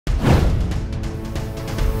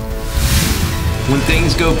When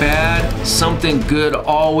things go bad, something good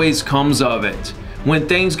always comes of it. When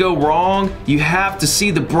things go wrong, you have to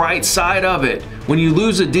see the bright side of it. When you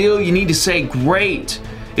lose a deal, you need to say great.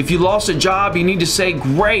 If you lost a job, you need to say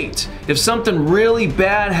great. If something really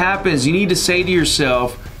bad happens, you need to say to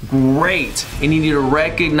yourself, great. And you need to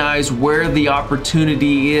recognize where the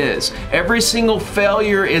opportunity is. Every single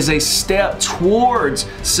failure is a step towards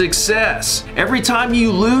success. Every time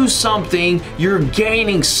you lose something, you're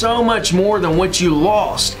gaining so much more than what you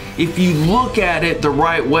lost if you look at it the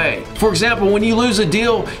right way. For example, when you lose a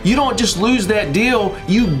deal, you don't just lose that deal,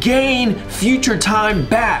 you gain future time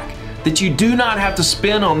back that you do not have to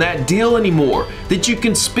spend on that deal anymore, that you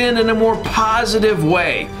can spend in a more positive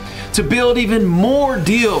way to build even more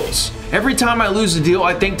deals. Every time I lose a deal,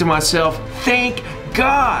 I think to myself, thank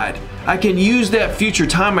God I can use that future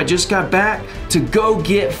time I just got back to go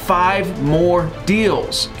get 5 more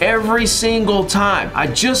deals. Every single time. I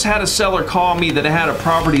just had a seller call me that I had a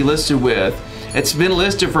property listed with. It's been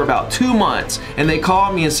listed for about 2 months, and they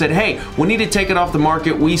called me and said, hey, we need to take it off the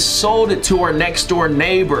market. We sold it to our next door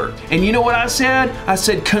neighbor. And you know what I said? I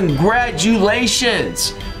said,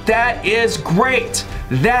 congratulations. That is great.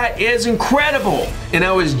 That is incredible. And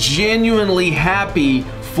I was genuinely happy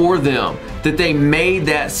for them that they made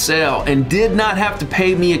that sale and did not have to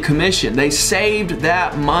pay me a commission. They saved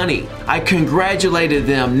that money. I congratulated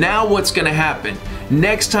them. Now what's gonna happen?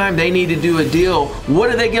 Next time they need to do a deal, what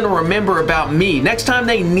are they gonna remember about me? Next time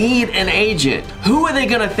they need an agent, who are they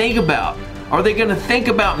gonna think about? Are they gonna think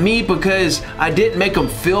about me because I didn't make them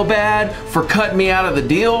feel bad for cutting me out of the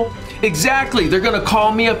deal? Exactly, they're gonna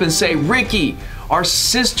call me up and say, Ricky, our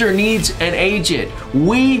sister needs an agent.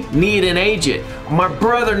 We need an agent. My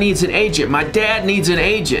brother needs an agent. My dad needs an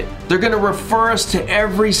agent. They're gonna refer us to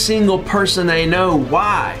every single person they know.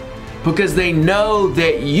 Why? Because they know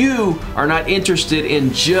that you are not interested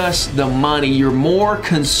in just the money. You're more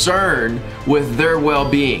concerned with their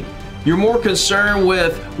well-being. You're more concerned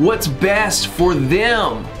with what's best for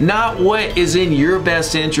them, not what is in your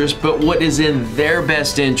best interest, but what is in their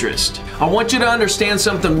best interest. I want you to understand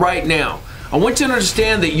something right now. I want you to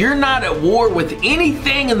understand that you're not at war with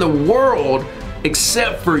anything in the world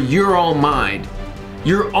except for your own mind.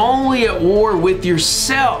 You're only at war with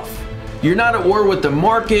yourself. You're not at war with the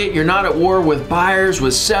market. You're not at war with buyers,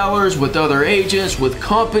 with sellers, with other agents, with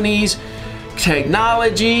companies,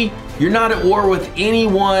 technology. You're not at war with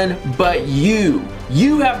anyone but you.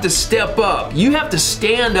 You have to step up. You have to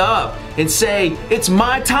stand up and say, it's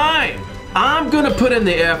my time. I'm gonna put in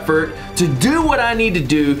the effort to do what I need to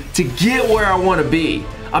do to get where I wanna be.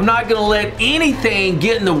 I'm not gonna let anything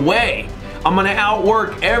get in the way. I'm gonna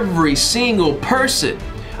outwork every single person.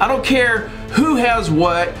 I don't care who has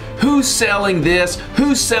what, who's selling this,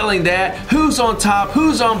 who's selling that, who's on top,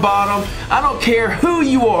 who's on bottom. I don't care who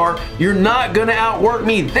you are, you're not gonna outwork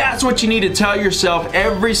me. That's what you need to tell yourself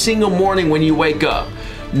every single morning when you wake up.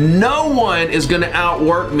 No one is gonna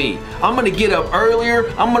outwork me. I'm gonna get up earlier,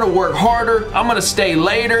 I'm gonna work harder, I'm gonna stay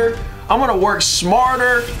later, I'm gonna work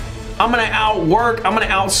smarter, I'm gonna outwork, I'm gonna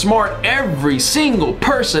outsmart every single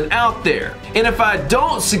person out there. And if I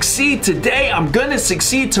don't succeed today, I'm gonna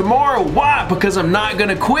succeed tomorrow. Why? Because I'm not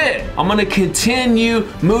gonna quit. I'm gonna continue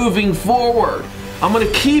moving forward. I'm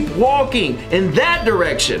gonna keep walking in that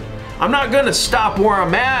direction. I'm not gonna stop where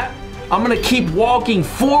I'm at. I'm gonna keep walking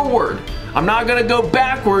forward. I'm not gonna go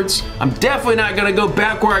backwards. I'm definitely not gonna go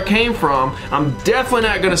back where I came from. I'm definitely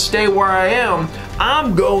not gonna stay where I am.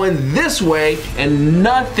 I'm going this way, and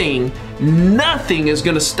nothing is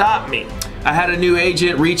gonna stop me. I had a new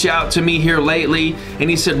agent reach out to me here lately, and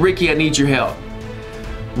he said, Ricky, I need your help.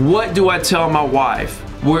 What do I tell my wife?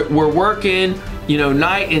 We're working,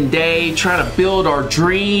 night and day, trying to build our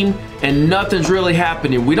dream, and nothing's really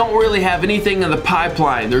happening. We don't really have anything in the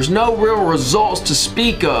pipeline. There's no real results to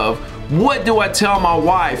speak of. What do I tell my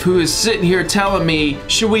wife, who is sitting here telling me,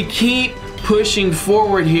 should we keep pushing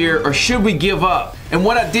forward here or should we give up? And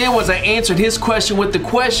what I did was I answered his question with the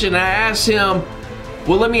question. I asked him,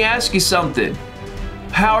 well, let me ask you something.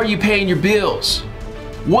 How are you paying your bills?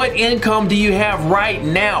 What income do you have right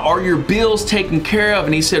now? Are your bills taken care of?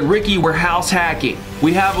 And he said, Ricky, we're house hacking.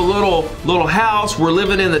 We have a little house. We're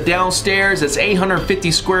living in the downstairs. It's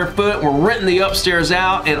 850 square foot. We're renting the upstairs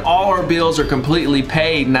out, and all our bills are completely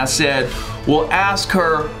paid. And I said, well, ask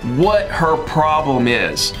her what her problem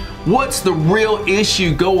is. What's the real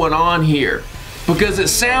issue going on here? Because it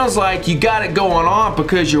sounds like you got it going on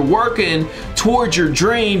because you're working towards your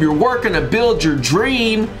dream. You're working to build your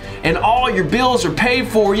dream, and all your bills are paid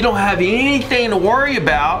for. You don't have anything to worry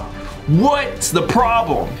about. What's the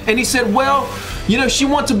problem? And he said, well, You know, she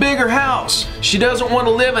wants a bigger house. She doesn't want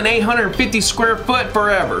to live in 850 square foot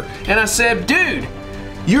forever. And I said, dude,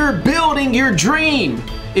 you're building your dream.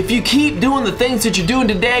 If you keep doing the things that you're doing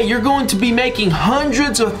today, you're going to be making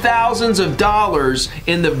hundreds of thousands of dollars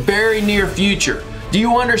in the very near future. Do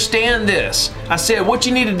you understand this? I said, what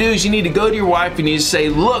you need to do is you need to go to your wife and you need to say,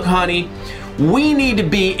 look, honey, we need to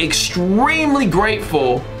be extremely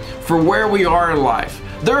grateful for where we are in life.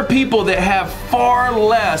 There are people that have far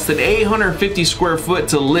less than 850 square foot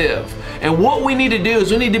to live. And what we need to do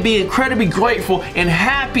is we need to be incredibly grateful and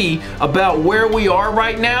happy about where we are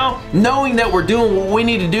right now, knowing that we're doing what we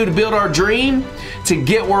need to do to build our dream to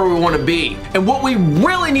get where we want to be. And what we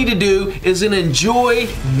really need to do is enjoy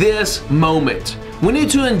this moment. We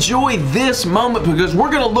need to enjoy this moment because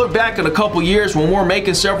we're going to look back in a couple years when we're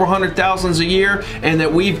making several hundred thousands a year and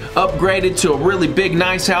that we've upgraded to a really big,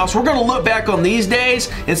 nice house. We're going to look back on these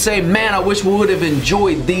days and say, man, I wish we would have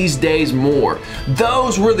enjoyed these days more.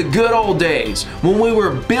 Those were the good old days when we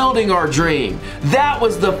were building our dream. That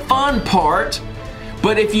was the fun part.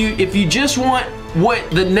 But if you just want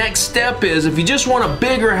what the next step is, if you just want a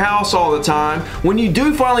bigger house all the time, when you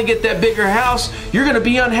do finally get that bigger house, you're going to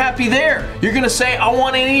be unhappy there. You're going to say, I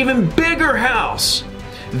want an even bigger house.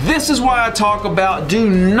 This is why I talk about do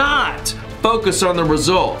not focus on the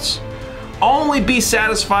results. Only be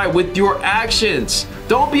satisfied with your actions.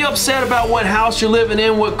 Don't be upset about what house you're living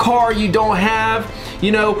in, what car you don't have,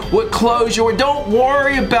 you know, what clothes you're wearing. Don't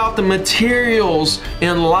worry about the materials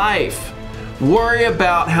in life. Worry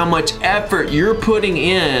about how much effort you're putting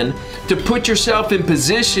in to put yourself in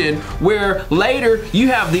position where later you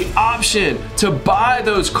have the option to buy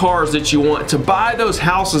those cars that you want, to buy those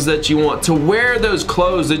houses that you want, to wear those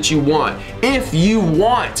clothes that you want, if you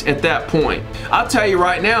want at that point. I'll tell you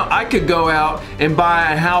right now, I could go out and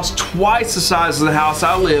buy a house twice the size of the house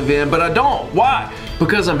I live in, but I don't. Why?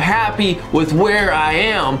 Because I'm happy with where I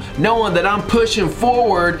am, knowing that I'm pushing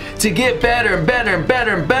forward to get better and better and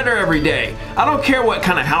better and better every day. I don't care what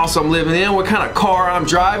kind of house I'm living in, what kind of car I'm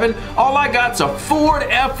driving. All I got's a Ford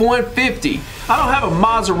F-150. I don't have a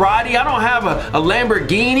Maserati. I don't have a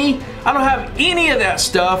Lamborghini. I don't have any of that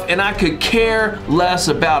stuff, and I could care less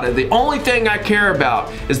about it. The only thing I care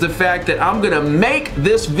about is the fact that I'm gonna make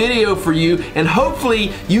this video for you, and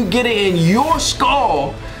hopefully you get it in your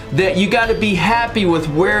skull that you got to be happy with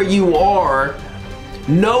where you are,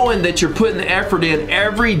 knowing that you're putting the effort in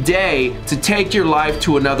every day to take your life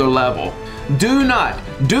to another level. Do not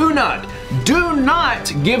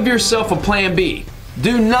give yourself a plan B.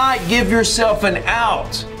 Do not give yourself an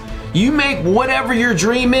out. You make whatever your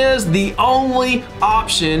dream is the only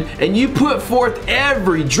option, and you put forth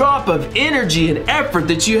every drop of energy and effort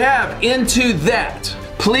that you have into that.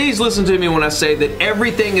 Please listen to me when I say that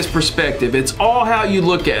everything is perspective. It's all how you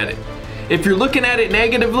look at it. If you're looking at it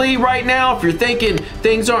negatively right now, if you're thinking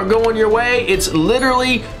things aren't going your way, it's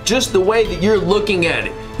literally just the way that you're looking at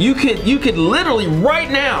it. You could literally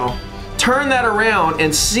right now turn that around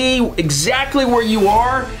and see exactly where you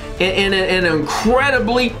are in an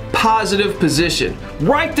incredibly positive position.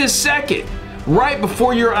 Right this second. Right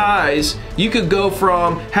before your eyes, you could go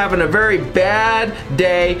from having a very bad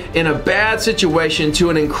day in a bad situation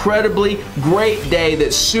to an incredibly great day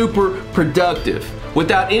that's super productive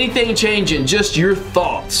without anything changing, just your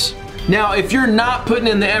thoughts. Now, if you're not putting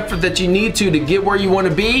in the effort that you need to get where you want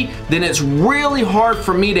to be, then it's really hard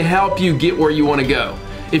for me to help you get where you want to go.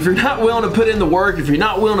 If you're not willing to put in the work, if you're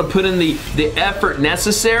not willing to put in the effort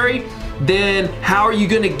necessary, then how are you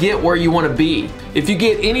going to get where you want to be? If you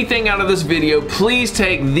get anything out of this video, please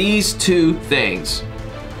take these two things.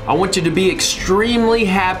 I want you to be extremely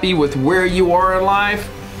happy with where you are in life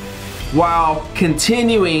while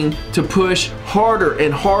continuing to push harder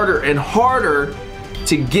and harder and harder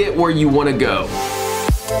to get where you want to go.